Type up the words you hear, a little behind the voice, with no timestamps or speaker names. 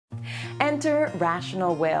Enter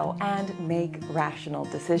Rational Will and make rational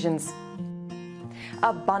decisions.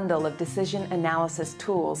 A bundle of decision analysis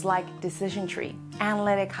tools like Decision Tree,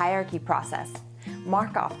 Analytic Hierarchy Process,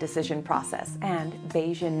 Markov Decision Process, and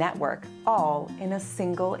Bayesian Network, all in a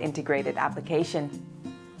single integrated application.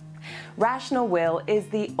 Rational Will is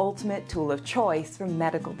the ultimate tool of choice for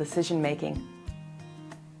medical decision-making.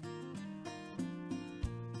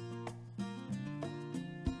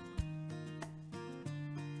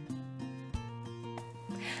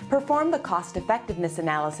 Perform the cost-effectiveness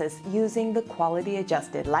analysis using the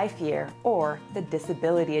Quality-Adjusted Life Year or the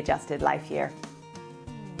Disability-Adjusted Life Year.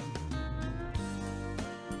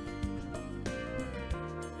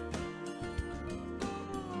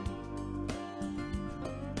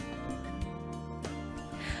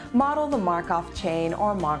 Model the Markov chain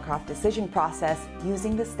or Markov decision process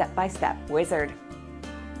using the step-by-step wizard.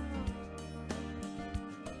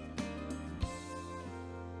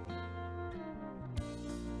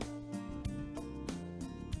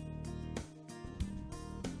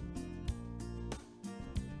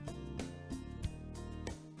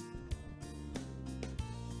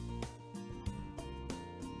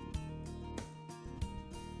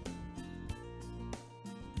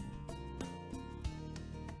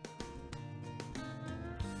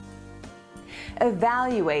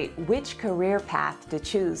 Evaluate which career path to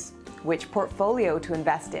choose, which portfolio to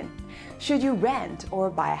invest in, should you rent or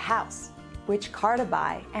buy a house, which car to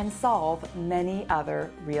buy, and solve many other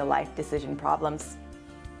real-life decision problems.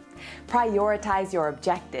 Prioritize your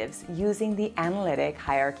objectives using the Analytic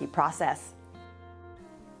Hierarchy Process.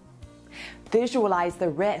 Visualize the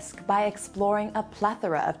risk by exploring a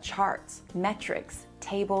plethora of charts, metrics,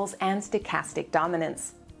 tables, and stochastic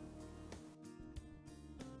dominance.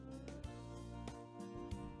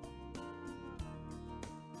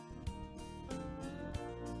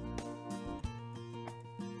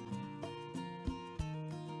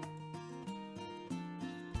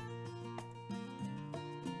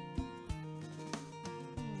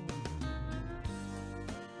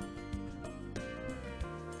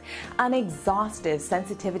 An exhaustive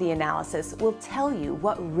sensitivity analysis will tell you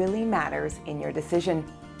what really matters in your decision.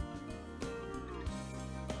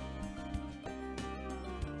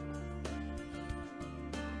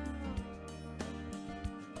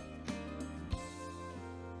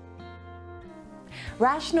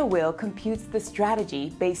 Rational Will computes the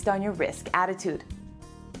strategy based on your risk attitude.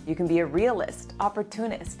 You can be a realist,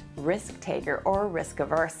 opportunist, risk taker, or risk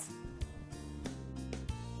averse.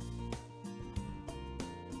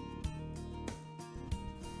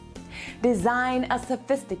 Design a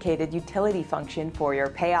sophisticated utility function for your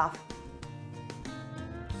payoff.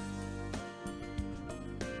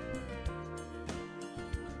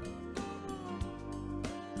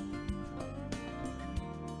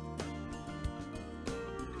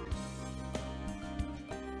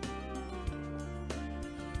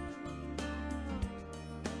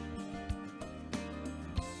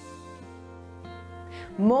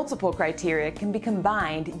 Multiple criteria can be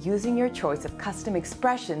combined using your choice of custom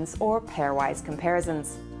expressions or pairwise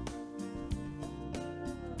comparisons.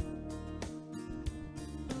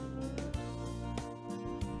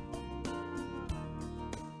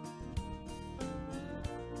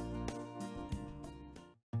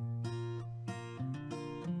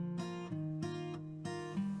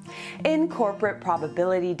 Incorporate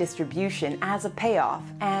probability distribution as a payoff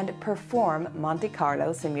and perform Monte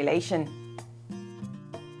Carlo simulation.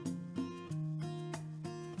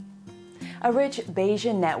 A rich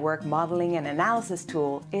Bayesian network modeling and analysis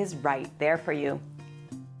tool is right there for you.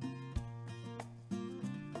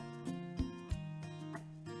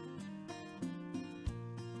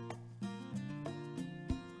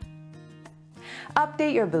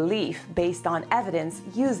 Update your belief based on evidence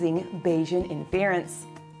using Bayesian inference.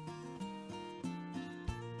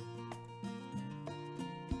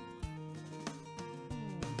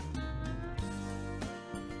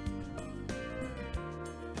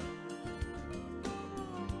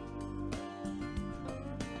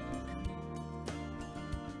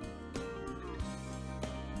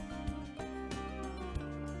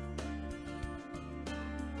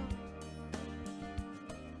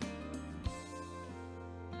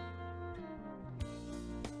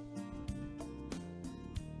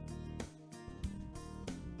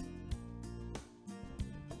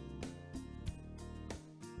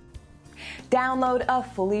 Download a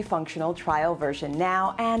fully functional trial version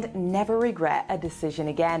now and never regret a decision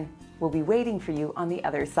again. We'll be waiting for you on the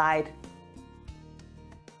other side.